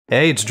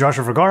Hey, it's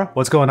Joshua Vergara.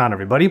 What's going on,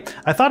 everybody?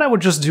 I thought I would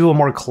just do a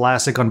more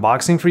classic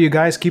unboxing for you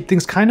guys, keep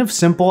things kind of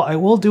simple. I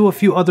will do a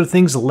few other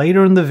things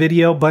later in the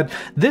video, but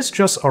this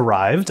just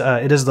arrived.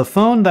 It is the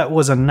phone that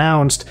was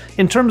announced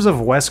in terms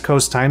of West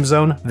Coast time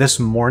zone this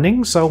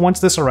morning, so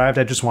once this arrived,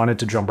 I just wanted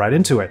to jump right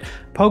into it.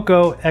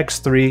 POCO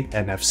X3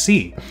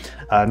 NFC.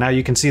 Now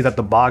you can see that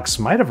the box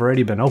might have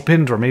already been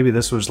opened, or maybe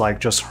this was like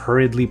just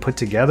hurriedly put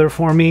together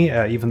for me,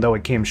 even though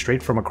it came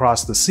straight from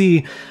across the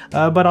sea,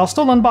 but I'll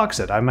still unbox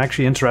it. I'm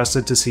actually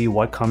interested to see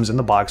what comes in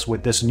the box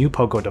with this new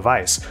POCO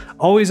device.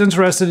 Always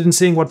interested in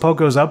seeing what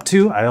POCO's up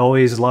to. I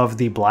always love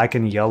the black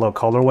and yellow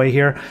colorway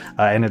here,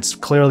 and it's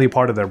clearly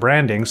part of their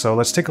branding, so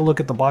let's take a look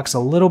at the box a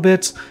little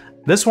bit.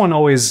 This one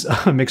always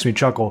makes me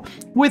chuckle,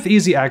 with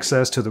easy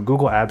access to the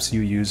Google apps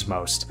you use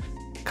most.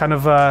 Kind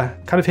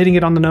of hitting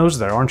it on the nose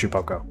there, aren't you,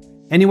 POCO?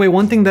 Anyway,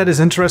 one thing that is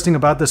interesting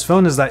about this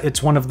phone is that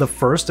it's one of the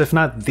first, if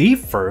not the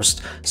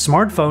first,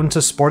 smartphone to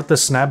sport the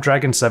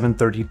Snapdragon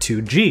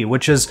 732G,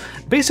 which is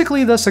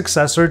basically the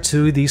successor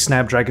to the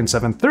Snapdragon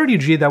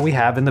 730G that we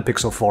have in the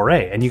Pixel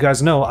 4a. And you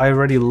guys know I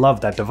already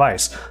love that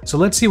device. So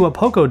let's see what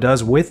POCO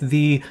does with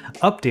the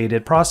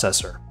updated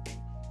processor.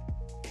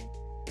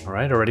 All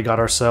right, already got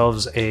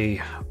ourselves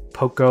a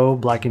POCO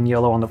black and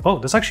yellow on the... Oh,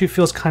 this actually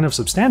feels kind of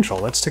substantial.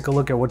 Let's take a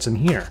look at what's in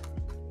here.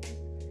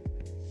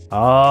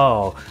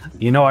 Oh,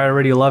 you know I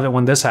already love it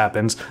when this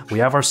happens. We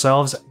have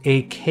ourselves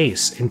a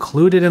case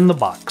included in the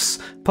box.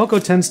 POCO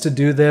tends to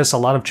do this, a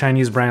lot of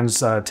Chinese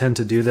brands tend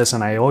to do this,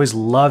 and I always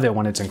love it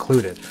when it's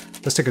included.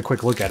 Let's take a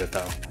quick look at it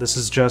though. This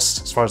is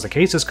just, as far as the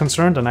case is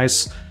concerned, a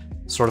nice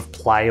sort of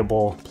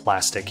pliable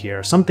plastic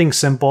here. Something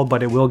simple,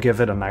 but it will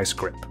give it a nice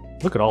grip.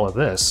 Look at all of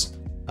this.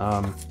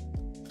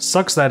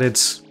 Sucks that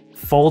it's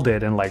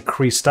folded and like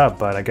creased up,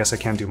 but I guess I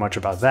can't do much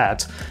about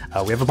that.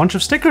 We have a bunch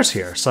of stickers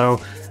here, so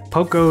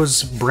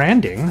POCO's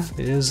branding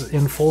is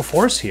in full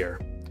force here.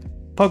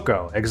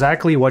 POCO,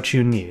 exactly what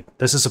you need.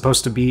 This is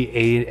supposed to be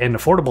an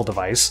affordable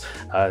device,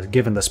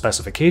 given the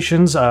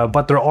specifications,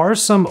 but there are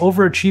some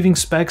overachieving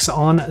specs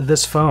on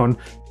this phone.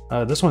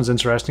 This one's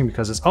interesting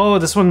because it's... Oh,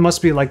 this one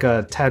must be like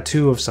a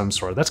tattoo of some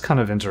sort. That's kind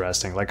of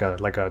interesting, like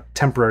a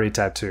temporary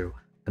tattoo.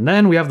 And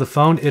then we have the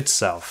phone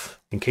itself,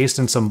 encased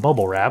in some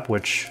bubble wrap,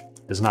 which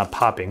is not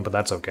popping, but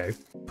that's okay.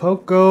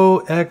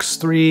 POCO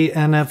X3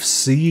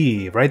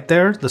 NFC, right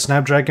there, the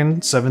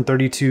Snapdragon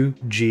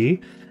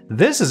 732G.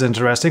 This is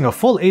interesting, a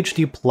full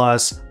HD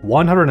plus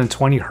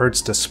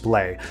 120Hz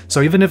display.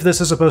 So even if this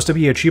is supposed to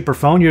be a cheaper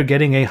phone, you're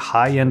getting a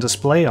high-end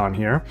display on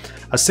here.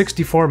 A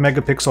 64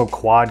 megapixel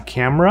quad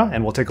camera,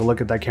 and we'll take a look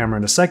at that camera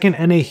in a second,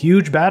 and a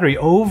huge battery,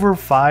 over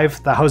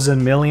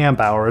 5,000 milliamp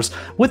hours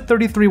with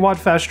 33 watt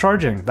fast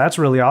charging. That's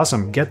really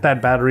awesome. Get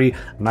that battery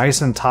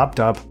nice and topped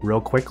up real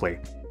quickly.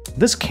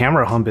 This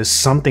camera hump is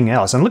something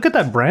else, and look at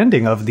that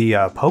branding of the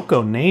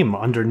POCO name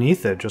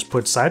underneath it, just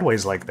put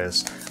sideways like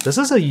this. This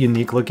is a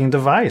unique looking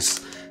device.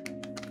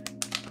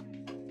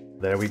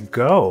 There we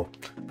go.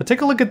 But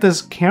take a look at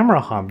this camera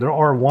hump. There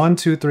are 1,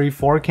 2, 3,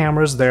 4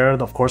 cameras there.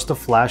 Of course, the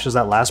flash is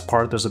that last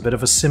part. There's a bit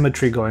of a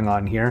symmetry going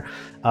on here.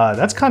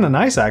 That's kind of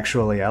nice,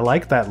 actually. I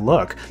like that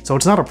look. So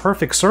it's not a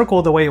perfect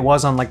circle the way it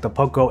was on like the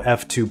POCO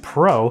F2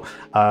 Pro,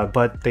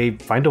 but they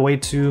find a way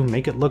to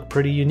make it look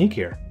pretty unique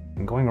here.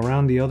 And going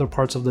around the other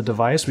parts of the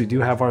device, we do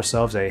have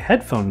ourselves a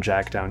headphone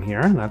jack down here,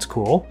 and that's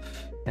cool.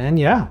 And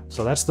yeah,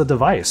 so that's the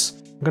device.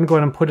 I'm gonna go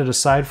ahead and put it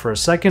aside for a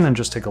second and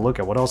just take a look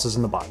at what else is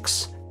in the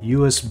box.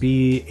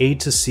 USB A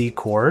to C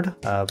cord,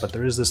 but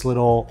there is this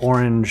little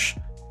orange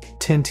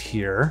tint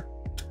here.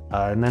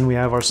 And then we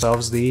have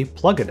ourselves the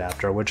plug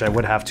adapter, which I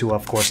would have to,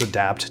 of course,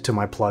 adapt to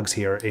my plugs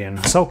here in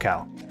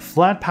SoCal.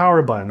 Flat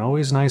power button,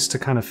 always nice to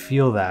kind of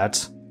feel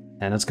that.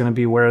 And it's gonna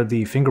be where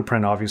the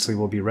fingerprint obviously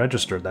will be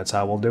registered. That's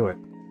how we'll do it.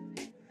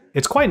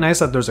 It's quite nice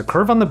that there's a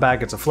curve on the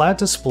back, it's a flat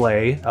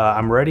display.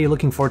 I'm already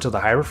looking forward to the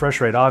high refresh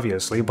rate,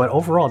 obviously, but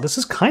overall, this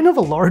is kind of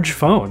a large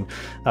phone.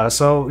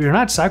 So you're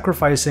not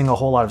sacrificing a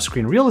whole lot of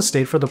screen real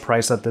estate for the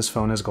price that this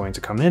phone is going to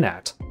come in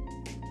at.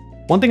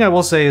 One thing I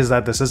will say is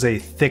that this is a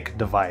thick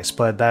device,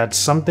 but that's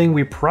something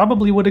we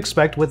probably would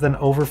expect with an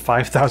over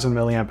 5,000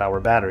 milliamp hour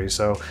battery,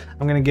 so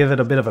I'm going to give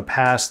it a bit of a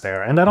pass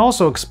there. And that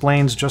also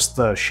explains just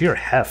the sheer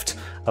heft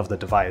of the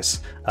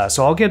device.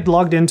 So I'll get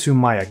logged into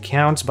my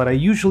accounts, but I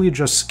usually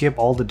just skip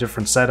all the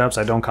different setups.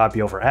 I don't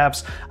copy over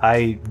apps.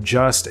 I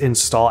just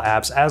install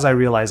apps as I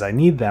realize I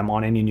need them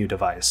on any new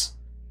device.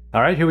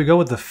 All right, here we go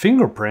with the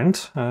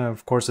fingerprint.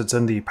 Of course, it's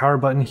in the power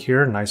button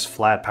here, nice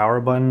flat power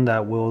button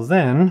that will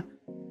then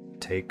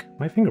take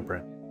my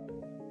fingerprint.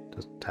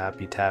 Just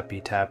tappy, tappy,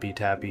 tappy,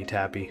 tappy,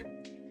 tappy.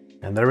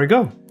 And there we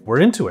go. We're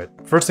into it.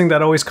 First thing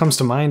that always comes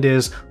to mind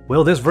is,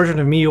 will this version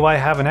of MIUI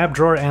have an app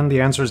drawer? And the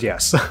answer is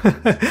yes.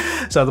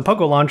 So the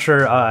POCO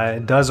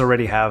launcher does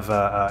already have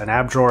an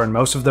app drawer in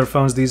most of their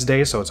phones these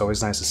days, so it's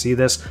always nice to see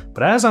this.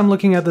 But as I'm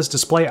looking at this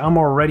display, I'm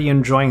already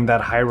enjoying that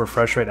high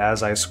refresh rate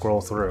as I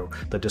scroll through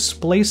the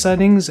display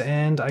settings,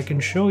 and I can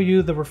show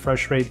you the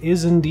refresh rate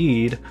is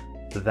indeed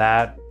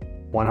that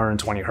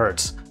 120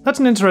 Hz. That's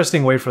an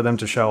interesting way for them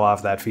to show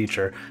off that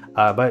feature.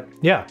 But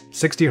yeah,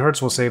 60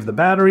 Hz will save the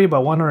battery,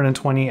 but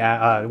 120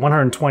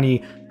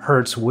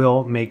 Hz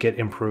will make it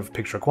improve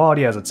picture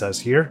quality, as it says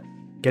here.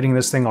 Getting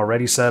this thing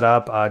already set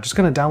up, just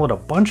gonna download a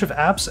bunch of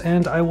apps,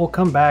 and I will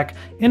come back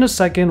in a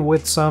second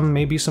with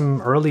maybe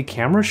some early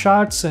camera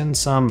shots and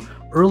some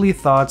early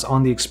thoughts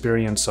on the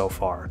experience so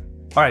far.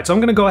 Alright, so I'm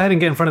gonna go ahead and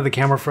get in front of the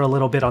camera for a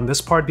little bit on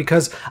this part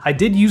because I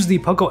did use the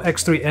POCO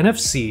X3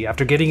 NFC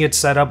after getting it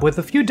set up with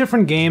a few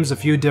different games, a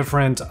few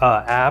different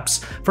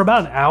apps for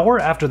about an hour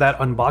after that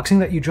unboxing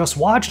that you just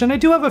watched, and I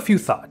do have a few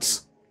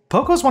thoughts.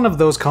 POCO is one of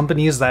those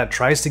companies that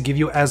tries to give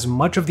you as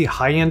much of the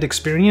high-end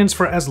experience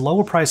for as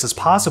low a price as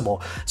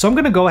possible, so I'm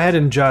gonna go ahead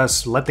and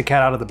just let the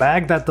cat out of the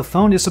bag that the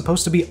phone is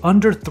supposed to be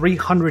under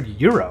 300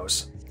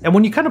 euros. And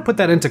when you kind of put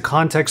that into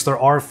context, there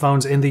are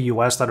phones in the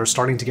US that are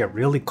starting to get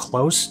really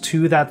close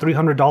to that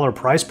 $300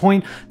 price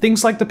point.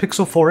 Things like the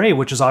Pixel 4a,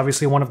 which is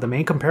obviously one of the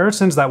main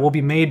comparisons that will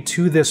be made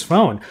to this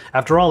phone.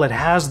 After all, it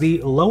has the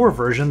lower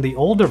version, the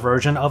older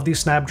version of the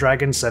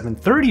Snapdragon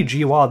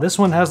 730G, while this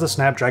one has the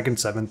Snapdragon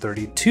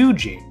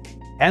 732G.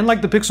 And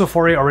like the Pixel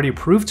 4a already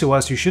proved to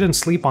us, you shouldn't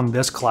sleep on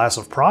this class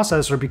of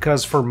processor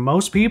because for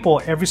most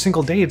people, every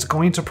single day it's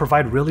going to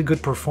provide really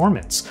good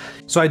performance.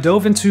 So I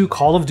dove into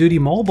Call of Duty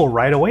Mobile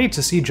right away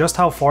to see just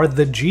how far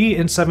the G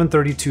in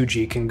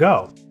 732G can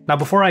go. Now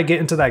before I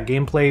get into that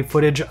gameplay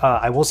footage,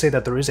 I will say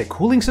that there is a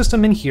cooling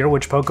system in here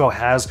which POCO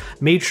has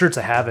made sure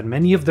to have in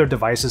many of their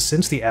devices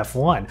since the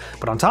F1.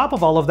 But on top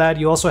of all of that,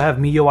 you also have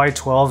MIUI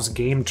 12's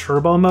Game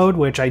Turbo mode,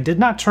 which I did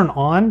not turn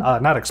on,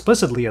 not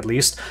explicitly at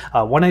least,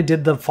 when I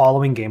did the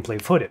following gameplay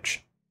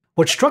footage.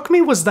 What struck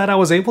me was that I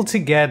was able to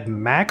get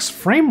max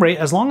frame rate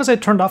as long as I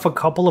turned off a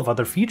couple of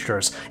other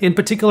features, in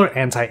particular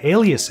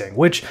anti-aliasing,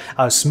 which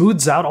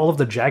smooths out all of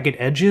the jagged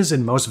edges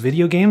in most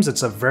video games.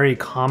 It's a very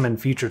common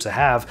feature to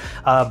have,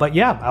 but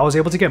yeah, I was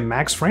able to get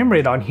max frame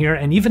rate on here,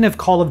 and even if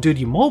Call of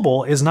Duty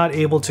Mobile is not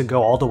able to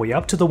go all the way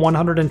up to the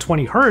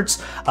 120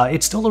 Hz,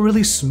 it's still a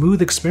really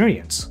smooth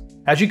experience.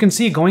 As you can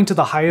see, going to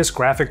the highest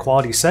graphic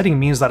quality setting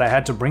means that I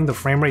had to bring the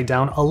frame rate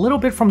down a little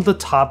bit from the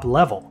top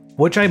level,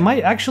 which I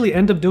might actually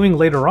end up doing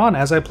later on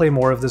as I play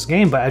more of this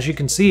game, but as you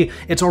can see,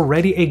 it's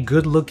already a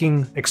good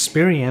looking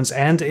experience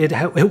and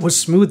it was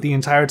smooth the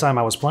entire time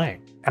I was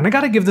playing. And I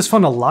gotta give this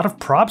phone a lot of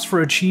props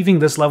for achieving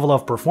this level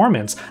of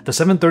performance. The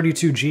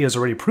 732G is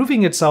already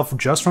proving itself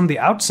just from the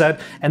outset,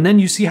 and then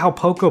you see how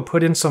POCO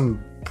put in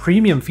some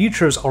premium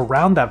features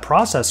around that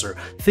processor.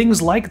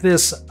 Things like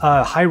this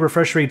high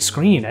refresh rate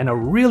screen and a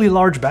really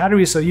large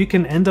battery so you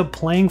can end up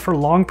playing for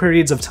long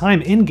periods of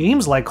time in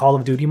games like Call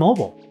of Duty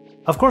Mobile.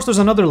 Of course, there's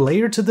another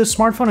layer to this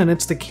smartphone, and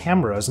it's the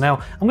cameras. Now,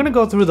 I'm going to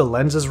go through the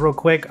lenses real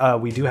quick.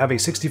 We do have a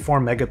 64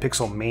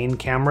 megapixel main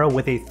camera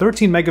with a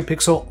 13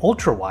 megapixel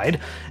ultra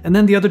wide, and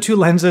then the other two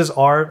lenses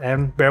are,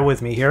 and bear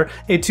with me here,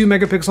 a 2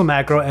 megapixel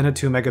macro and a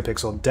 2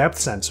 megapixel depth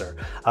sensor.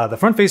 The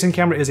front-facing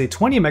camera is a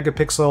 20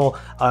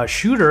 megapixel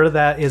shooter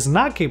that is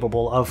not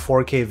capable of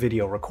 4K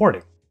video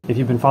recording. If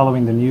you've been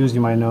following the news,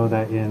 you might know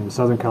that in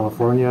Southern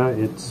California,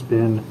 it's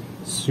been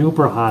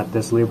super hot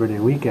this Labor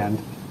Day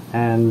weekend,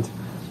 and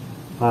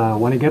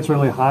when it gets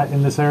really hot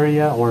in this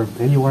area or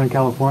anywhere in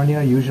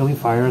California, usually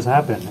fires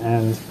happen,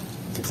 and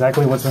it's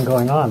exactly what's been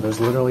going on. There's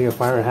literally a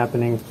fire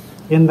happening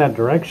in that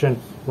direction,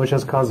 which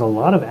has caused a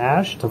lot of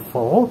ash to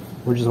fall,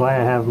 which is why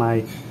I have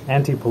my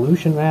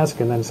anti-pollution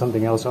mask and then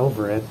something else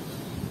over it,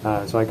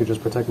 so I could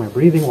just protect my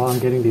breathing while I'm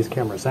getting these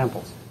camera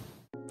samples.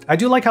 I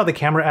do like how the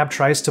camera app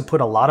tries to put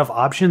a lot of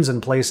options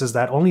in places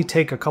that only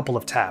take a couple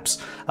of taps,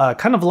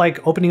 kind of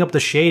like opening up the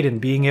shade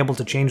and being able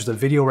to change the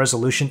video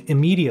resolution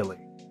immediately.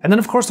 And then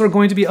of course there are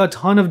going to be a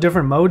ton of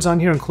different modes on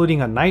here,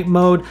 including a night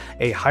mode,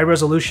 a high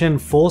resolution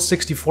full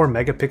 64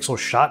 megapixel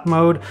shot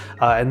mode,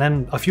 and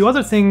then a few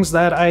other things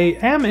that I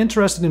am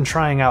interested in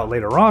trying out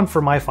later on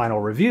for my final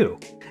review.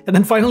 And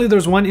then finally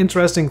there's one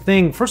interesting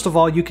thing. First of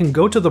all, you can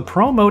go to the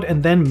Pro mode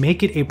and then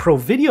make it a Pro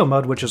video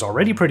mode, which is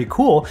already pretty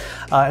cool.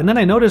 And then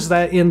I noticed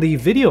that in the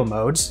video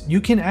modes, you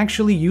can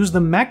actually use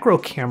the macro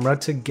camera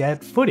to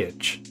get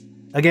footage.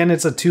 Again,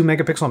 it's a 2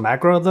 megapixel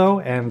macro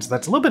though, and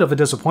that's a little bit of a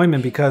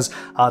disappointment because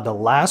the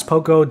last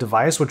POCO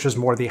device, which was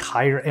more the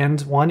higher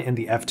end one in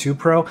the F2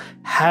 Pro,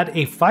 had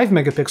a 5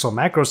 megapixel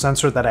macro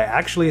sensor that I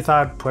actually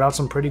thought put out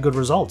some pretty good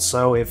results.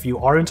 So if you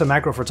are into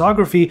macro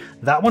photography,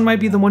 that one might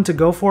be the one to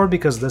go for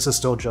because this is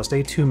still just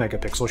a 2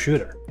 megapixel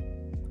shooter.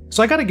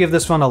 So I gotta give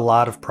this phone a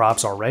lot of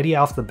props already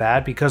off the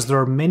bat because there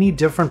are many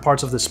different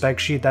parts of the spec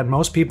sheet that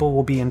most people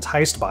will be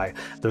enticed by.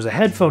 There's a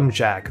headphone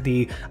jack,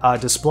 the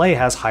display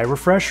has high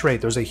refresh rate,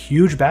 there's a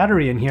huge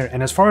battery in here,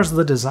 and as far as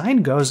the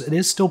design goes, it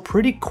is still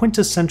pretty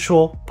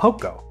quintessential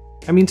POCO.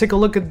 I mean, take a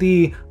look at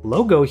the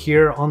logo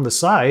here on the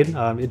side.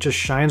 It just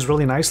shines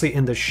really nicely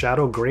in the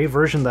shadow gray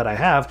version that I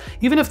have,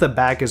 even if the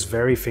back is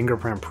very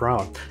fingerprint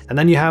prone. And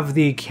then you have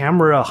the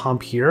camera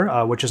hump here,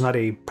 which is not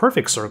a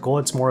perfect circle,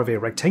 it's more of a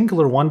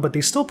rectangular one, but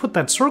they still put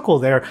that circle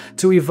there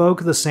to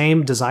evoke the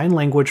same design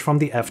language from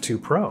the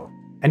F2 Pro.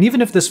 And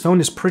even if this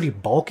phone is pretty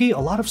bulky, a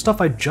lot of stuff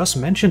I just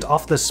mentioned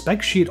off the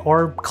spec sheet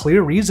are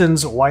clear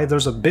reasons why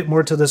there's a bit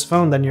more to this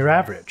phone than your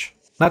average.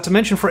 Not to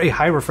mention, for a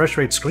high refresh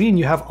rate screen,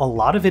 you have a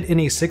lot of it in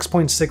a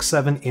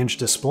 6.67-inch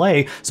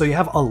display, so you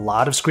have a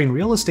lot of screen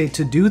real estate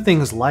to do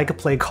things like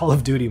play Call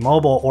of Duty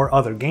Mobile or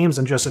other games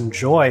and just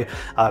enjoy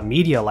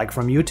media like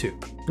from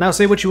YouTube. Now,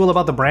 say what you will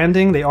about the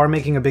branding, they are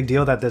making a big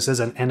deal that this is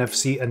an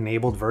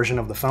NFC-enabled version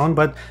of the phone,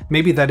 but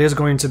maybe that is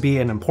going to be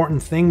an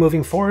important thing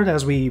moving forward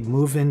as we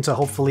move into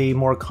hopefully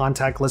more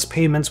contactless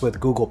payments with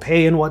Google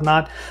Pay and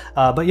whatnot.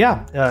 But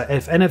yeah,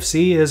 if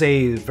NFC is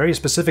a very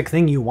specific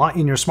thing you want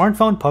in your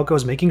smartphone, POCO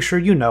is making sure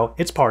you know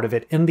it's part of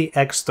it in the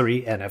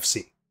X3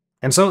 NFC.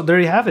 And so there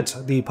you have it,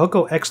 the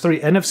POCO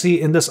X3 NFC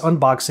in this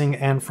unboxing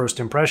and first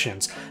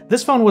impressions.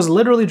 This phone was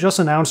literally just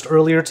announced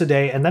earlier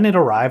today and then it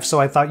arrived, so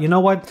I thought, you know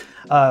what,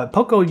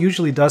 POCO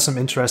usually does some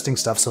interesting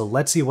stuff, so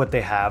let's see what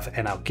they have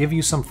and I'll give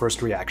you some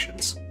first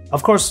reactions.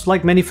 Of course,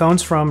 like many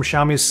phones from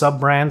Xiaomi's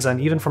sub-brands and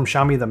even from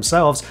Xiaomi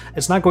themselves,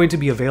 it's not going to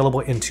be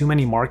available in too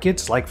many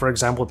markets, like for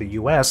example the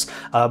US,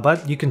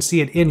 but you can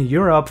see it in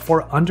Europe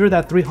for under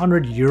that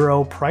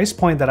 €300 price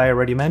point that I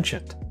already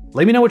mentioned.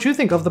 Let me know what you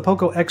think of the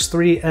POCO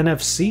X3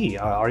 NFC.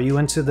 Are you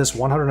into this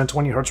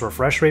 120Hz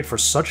refresh rate for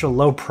such a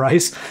low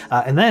price?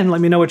 And then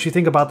let me know what you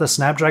think about the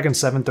Snapdragon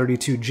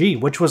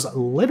 732G, which was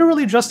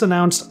literally just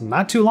announced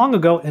not too long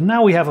ago, and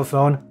now we have a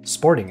phone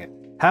sporting it.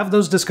 Have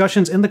those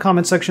discussions in the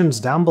comment sections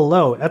down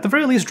below. At the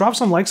very least, drop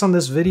some likes on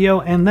this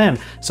video and then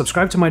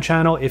subscribe to my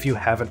channel if you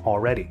haven't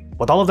already.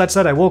 With all of that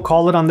said, I will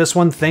call it on this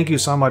one. Thank you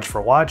so much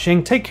for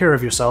watching. Take care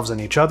of yourselves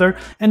and each other,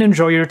 and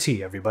enjoy your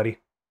tea, everybody.